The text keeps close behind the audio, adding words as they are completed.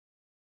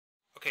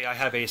Okay, I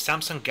have a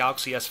Samsung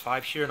Galaxy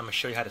S5 here, and I'm going to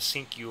show you how to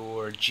sync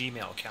your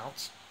Gmail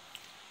accounts.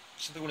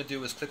 Simply what you want to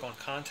do is click on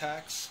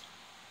Contacts,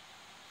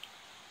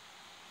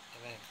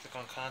 and then click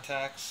on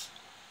Contacts,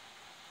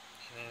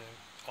 and then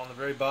on the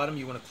very bottom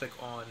you want to click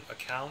on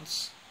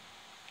Accounts,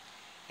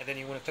 and then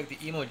you want to click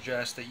the email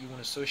address that you want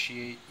to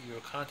associate your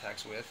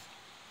contacts with.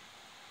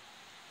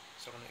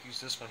 So I'm going to use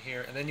this one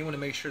here, and then you want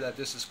to make sure that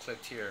this is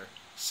clicked here,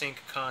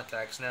 Sync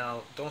Contacts.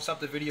 Now, don't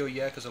stop the video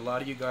yet, because a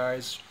lot of you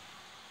guys,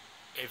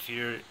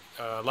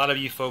 a lot of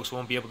you folks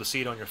won't be able to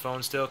see it on your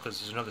phone still, because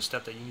there's another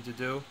step that you need to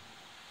do.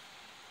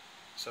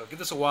 So give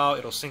this a while,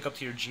 it'll sync up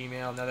to your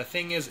Gmail. Now the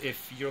thing is,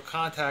 if your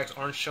contacts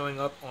aren't showing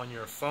up on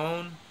your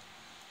phone,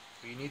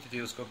 what you need to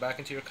do is go back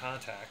into your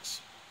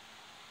contacts.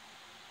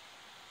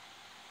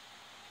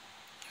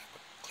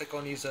 Click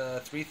on these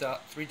three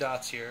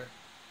dots here.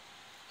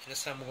 And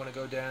this time we're going to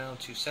go down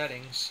to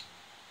Settings.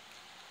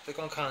 Click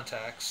on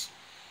Contacts.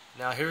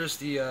 Now here's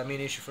the main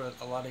issue for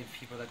a lot of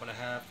people that are going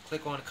to have.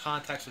 Click on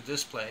Contacts to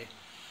Display.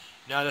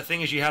 Now the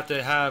thing is, you have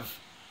to have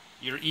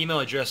your email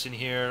address in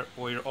here,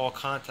 or your all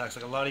contacts.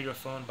 Like a lot of your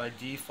phone by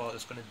default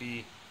is going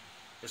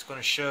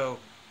to show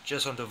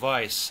just on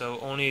device. So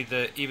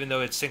even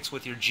though it syncs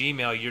with your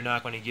Gmail, you're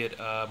not going to get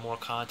more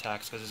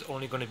contacts, because it's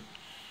only going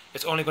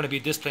to be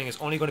displaying.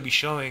 It's only going to be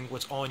showing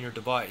what's on your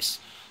device.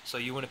 So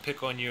you want to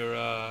pick on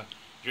your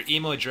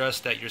email address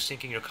that you're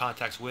syncing your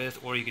contacts with,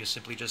 or you can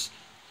simply just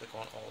click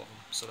on all of them.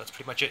 So that's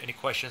pretty much it. Any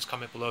questions,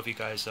 comment below. If you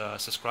guys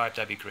subscribe,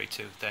 that'd be great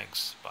too.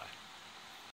 Thanks. Bye.